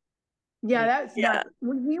nuts. Yeah, Like, that's nuts.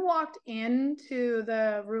 When he walked into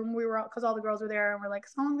the room, we were, because all the girls were there, and we're like,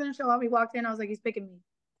 someone's gonna show up. He walked in, I was like, he's picking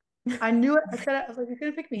me. I knew it. I said it. I was like, he's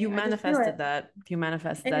gonna pick me. you I just knew manifested it. that. You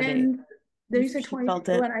manifested that date. And then you said She felt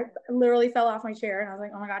 22, it. and I literally fell off my chair, and I was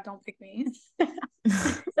like, oh my God, don't pick me.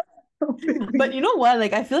 Don't pick me. But you know what?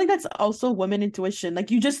 Like, I feel like that's also women intuition. Like,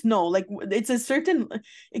 you just know, like, it's a certain,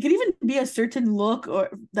 it could even be a certain look or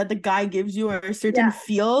that the guy gives you, or a certain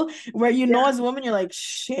feel where you know as a woman, you're like,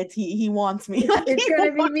 shit, he wants me. Like, It's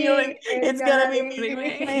gonna be me. Like, it's gonna be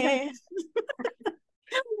me.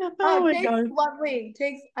 Oh my Jake's God. lovely.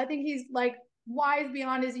 Jake's, I think he's like wise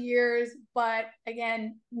beyond his years, but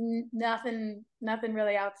again, nothing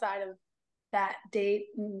really outside of that date.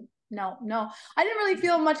 No, I didn't really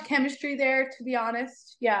feel much chemistry there, to be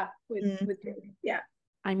honest. Yeah, with Jake. Yeah.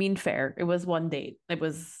 I mean, fair. It was one date. It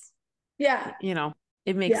was, you know,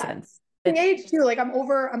 it makes sense. The age too, like I'm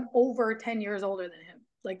over 10 years older than him.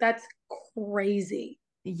 Like that's crazy.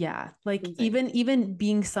 Yeah, like even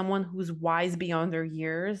being someone who's wise beyond their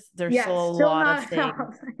years, there's still a still lot not of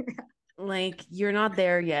things. Like, you're not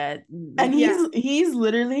there yet. And he's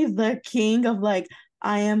literally the king of like,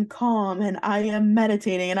 I am calm and I am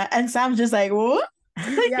meditating, and Sam's just like, what?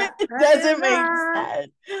 It doesn't make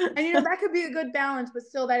sense. And that could be a good balance, but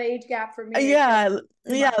still that age gap for me.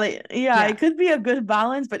 It could be a good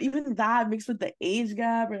balance, but even that mixed with the age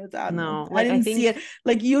gap, I didn't see it.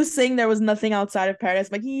 Like you saying there was nothing outside of paradise.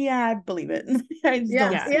 I'm like, I believe it. I just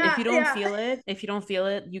don't see it. If you don't feel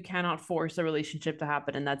it, you cannot force a relationship to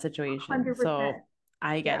happen in that situation. 100%. So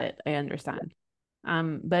I get it. I understand.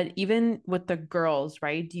 But even with the girls,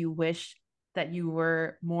 right? Do you wish that you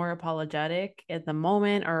were more apologetic at the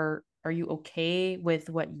moment, or are you okay with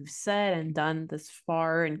what you've said and done this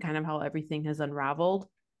far and kind of how everything has unraveled?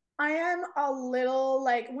 I am a little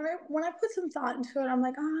like, when I put some thought into it, I'm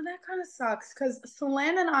like, oh, that kind of sucks, because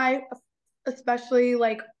Solange and I especially,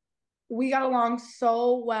 like, we got along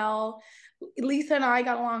so well. Lisa and I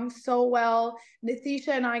got along so well. Natisha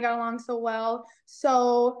and I got along so well.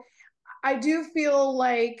 So I do feel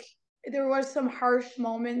like there was some harsh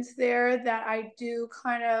moments there that I do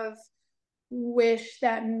kind of wish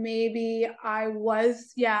that maybe I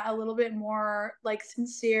was, a little bit more like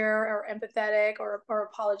sincere or empathetic or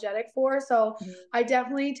apologetic for. So I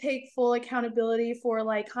definitely take full accountability for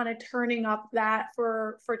like kind of turning up that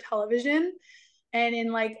for television. And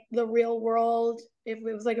in like the real world, if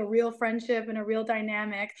it was like a real friendship and a real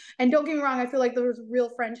dynamic, and don't get me wrong, I feel like there was real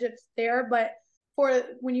friendships there, but for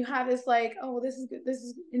when you have this like, oh, this is good, this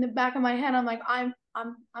is in the back of my head, I'm like, I'm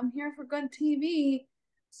here for good TV.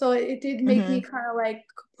 So it did make me kind of like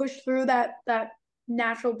push through that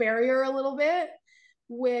natural barrier a little bit,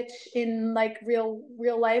 which in like real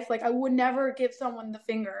life, like I would never give someone the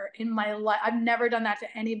finger in my life. I've never done that to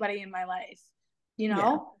anybody in my life,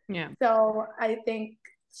 Yeah. So I think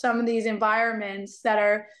some of these environments that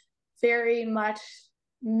are very much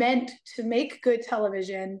meant to make good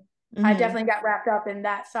television, I definitely got wrapped up in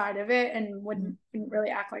that side of it and wouldn't really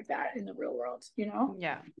act like that in the real world,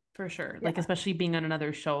 Yeah, for sure. Like, especially being on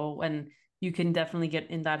another show, and you can definitely get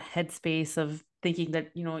in that headspace of thinking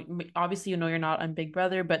that, obviously, you're not on Big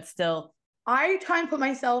Brother, but still. I try and put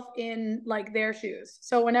myself in like their shoes.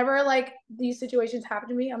 So whenever like these situations happen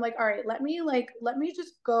to me, I'm like, all right, let me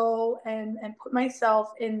just go and put myself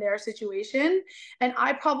in their situation. And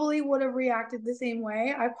I probably would have reacted the same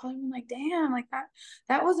way. I probably been like, damn, like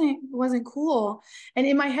that wasn't cool. And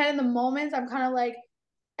in my head in the moments, I'm kind of like,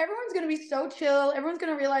 everyone's going to be so chill. Everyone's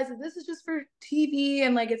going to realize that this is just for TV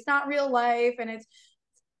and like, it's not real life. And it's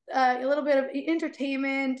a little bit of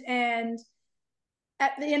entertainment, and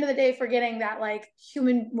at the end of the day, forgetting that like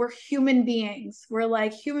we're human beings. We're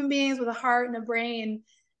like human beings with a heart and a brain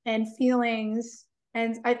and feelings.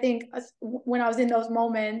 And I think when I was in those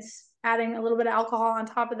moments, adding a little bit of alcohol on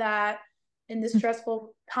top of that in this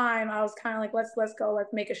stressful time, I was kind of like, let's go,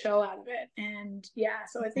 let's make a show out of it. And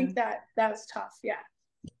so I think that was tough.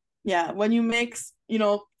 Yeah, when you mix,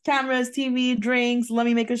 cameras, TV, drinks, let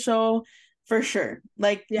me make a show, for sure.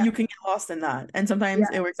 Like you can get lost in that, and sometimes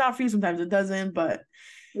it works out for you, sometimes it doesn't. But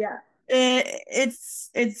it's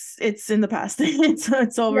in the past.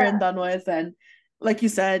 it's over and done with, and like you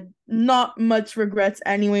said, not much regrets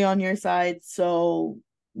anyway on your side, so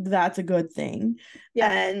that's a good thing.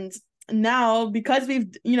 And now, because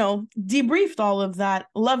we've debriefed all of that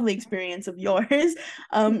lovely experience of yours,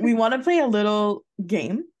 we want to play a little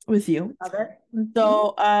game with you. Love it.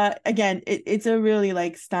 So again, it's a really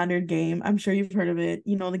like standard game. I'm sure you've heard of it.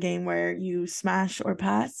 You know the game where you smash or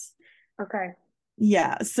pass. Okay.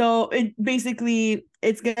 Yeah. So it basically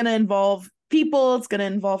it's gonna involve people, it's gonna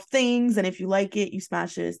involve things, and if you like it, you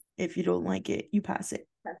smash it. If you don't like it, you pass it.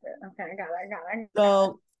 That's it. Okay, I got it. I got it.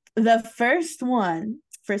 So the first one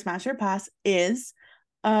for smash or pass is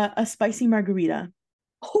a spicy margarita.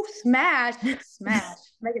 Oh, smash. Smash.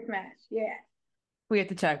 Make it smash. Yeah. We have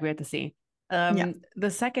to check. We have to see. Yeah.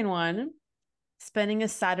 The second one, spending a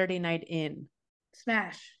Saturday night in.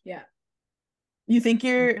 Smash. Yeah. You think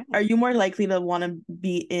Okay. are you more likely to want to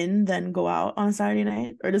be in than go out on a Saturday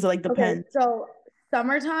night? Or does it like Okay, depend? so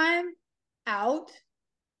summertime, out,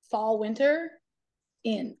 fall, winter,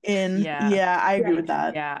 in. Yeah, I agree with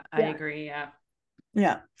that. Yeah, I agree. Yeah.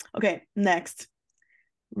 Yeah. Okay, next.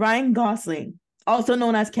 Ryan Gosling, also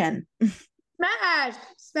known as Ken. Smash.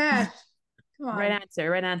 Smash. Come on. Right answer.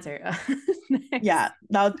 Next. Yeah,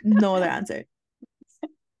 that was no other answer.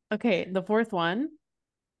 Okay, the fourth one,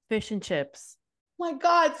 fish and chips. Oh my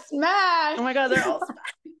God, smash. Oh my God, they're all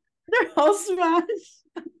They're all smashed.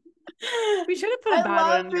 We should have put a I bad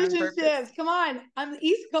love one in fish there on and purpose. chips. Come on. I'm the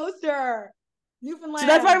East Coaster. Newfoundland. So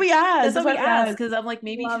that's why we asked. That's what we why asked, because I'm like,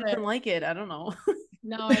 maybe Love she doesn't it. like it. I don't know.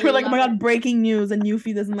 No, I We're like, oh my love God, it. breaking news, and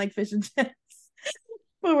Yuffie doesn't like fish and chips.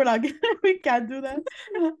 But we're not gonna, we can't do that.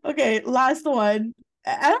 Okay, last one.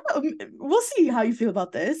 I don't know. We'll see how you feel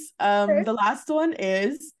about this. Okay. The last one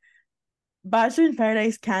is Bachelor in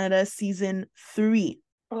Paradise Canada season 3.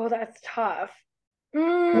 Oh, that's tough.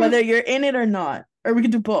 Whether you're in it or not, or we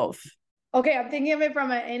could do both. Okay, I'm thinking of it from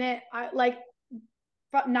in it.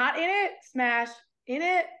 Not in it, smash. In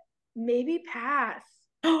it, maybe pass.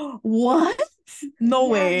 What? No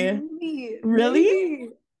Yeah, way. maybe, Really? maybe.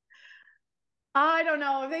 I don't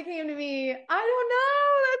know. If they came to me, I don't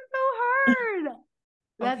know. That's so hard.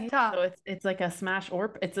 That's Okay, tough. so it's like a smash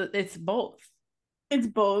or it's both. It's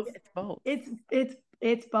both. It's both.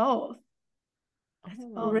 It's both.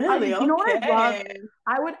 Really? You know what I love? Okay.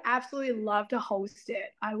 I would absolutely love to host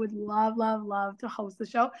it. I would love, love, love to host the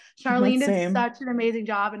show. Charlene did Same. such an amazing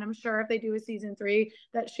job, and I'm sure if they do a season 3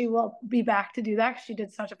 that she will be back to do that because she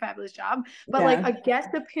did such a fabulous job. But like Yeah. a guest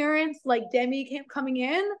appearance, like Demi coming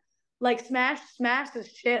in, like smash the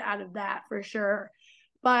shit out of that for sure.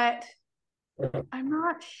 But I'm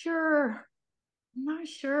not sure. I'm not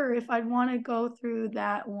sure if I'd want to go through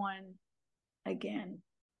that one again.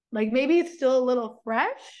 Like maybe it's still a little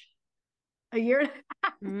fresh a year and a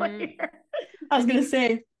half later. I was gonna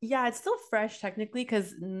say, yeah, it's still fresh technically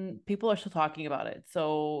because people are still talking about it.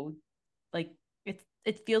 So, like,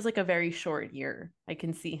 it feels like a very short year. I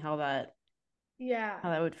can see how that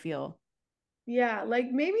would feel. Yeah,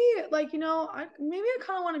 like maybe like I kind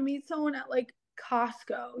of want to meet someone at like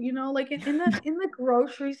Costco, like in the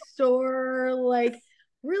grocery store, like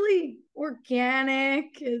really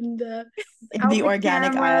organic and in the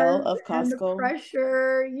organic aisle of and the Costco.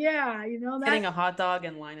 pressure. Yeah, Getting a hot dog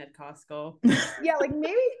in line at Costco. Yeah, like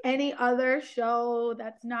maybe any other show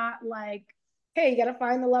that's not like, hey, you gotta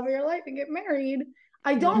find the love of your life and get married.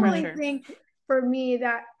 I don't really think for me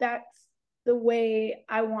that's the way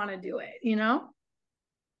I want to do it,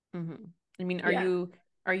 Mm-hmm. I mean,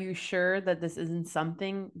 are you sure that this isn't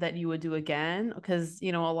something that you would do again? Because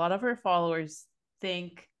a lot of our followers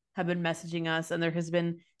have been messaging us, and there has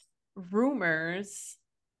been rumors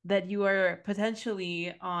that you are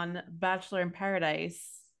potentially on Bachelor in Paradise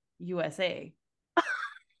USA.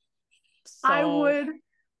 I would.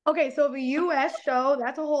 Okay, so if a US show,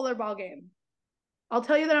 that's a whole other ball game. I'll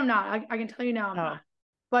tell you that I'm not. I can tell you now I'm not.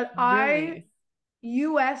 But really?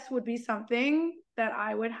 US would be something that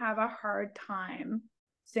I would have a hard time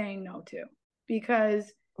saying no to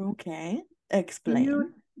because Okay,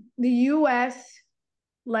 explain. The US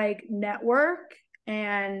like network,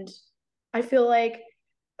 and I feel like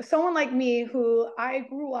someone like me who I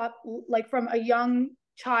grew up like from a young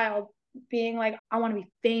child being like, I want to be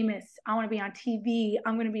famous, I want to be on TV,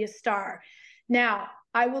 I'm going to be a star. Now,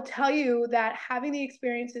 I will tell you that having the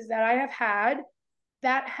experiences that I have had,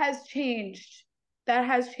 that has changed. That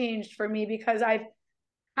has changed for me because I've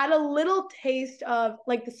had a little taste of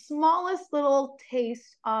like the smallest little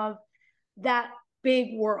taste of that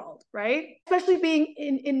big world, right? Especially being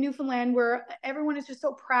in Newfoundland where everyone is just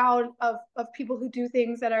so proud of people who do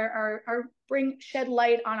things that are shed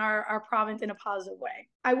light on our province in a positive way.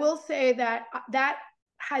 I will say that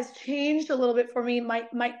has changed a little bit for me.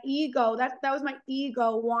 My ego, that was my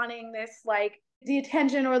ego wanting this like the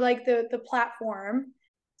attention or like the platform.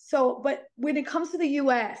 So, but when it comes to the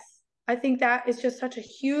US, I think that is just such a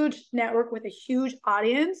huge network with a huge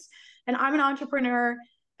audience. And I'm an entrepreneur.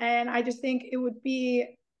 And I just think it would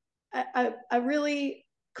be a really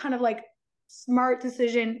kind of like smart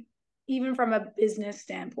decision, even from a business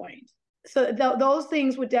standpoint. So those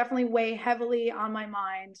things would definitely weigh heavily on my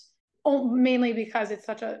mind, mainly because it's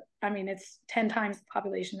it's 10 times the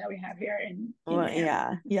population that we have here in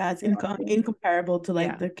Canada. Yeah, it's You know what I mean? incomparable to like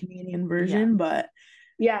Yeah. the Canadian version, but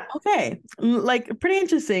Yeah. okay, like pretty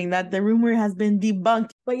interesting that the rumor has been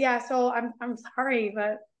debunked. But yeah, so I'm sorry,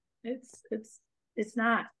 but it's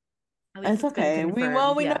not. At least It's it's been okay. We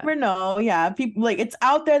confirmed. never know. Yeah, people like it's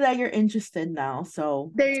out there that you're interested now.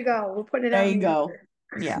 So There you go. We'll put it there out you in the go.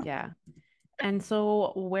 ether. Yeah. Yeah. And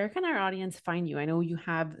so where can our audience find you? I know you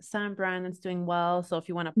have Sam brand that's doing well. So if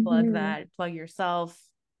you want to plug that, plug yourself.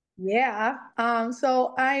 Yeah.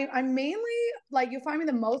 So I'm mainly like, you'll find me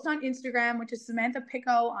the most on Instagram, which is Samantha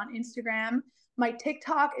Picco on Instagram. My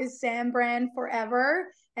TikTok is Sam Brand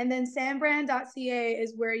Forever. And then sambrand.ca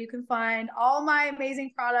is where you can find all my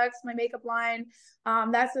amazing products, my makeup line.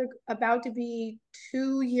 That's about to be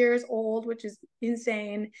 2 years old, which is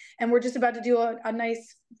insane. And we're just about to do a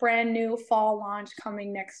nice brand new fall launch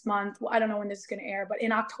coming next month. Well, I don't know when this is going to air, but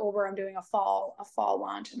in October I'm doing a fall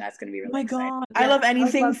launch, and that's going to be really exciting. God, I love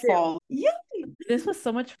anything fall. Yeah. This was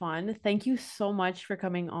so much fun. Thank you so much for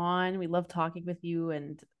coming on. We love talking with you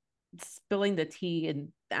and spilling the tea and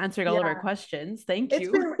answering all of our questions. Thank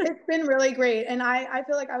you. It's been really great. And I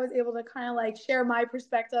feel like I was able to kind of like share my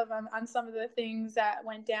perspective on some of the things that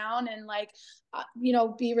went down, and like,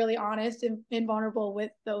 be really honest and vulnerable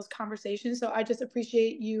with those conversations. So I just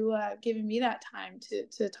appreciate you giving me that time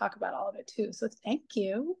to talk about all of it too. So thank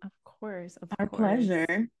you. Of course. Our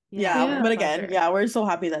pleasure. Yeah, but again, we're so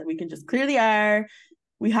happy that we can just clear the air.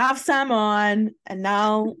 We have Sam on, and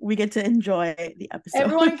now we get to enjoy the episode.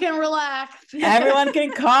 Everyone can relax. Everyone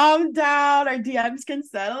can calm down. Our DMs can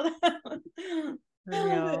settle down. For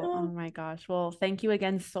real. Oh my gosh. Well, thank you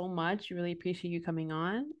again so much. Really appreciate you coming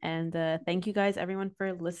on. And thank you guys, everyone,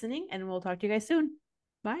 for listening. And we'll talk to you guys soon.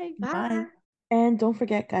 Bye. Bye. And don't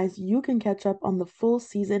forget, guys, you can catch up on the full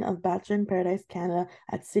season of Bachelor in Paradise Canada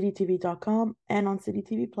at citytv.com and on City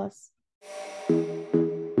TV Plus.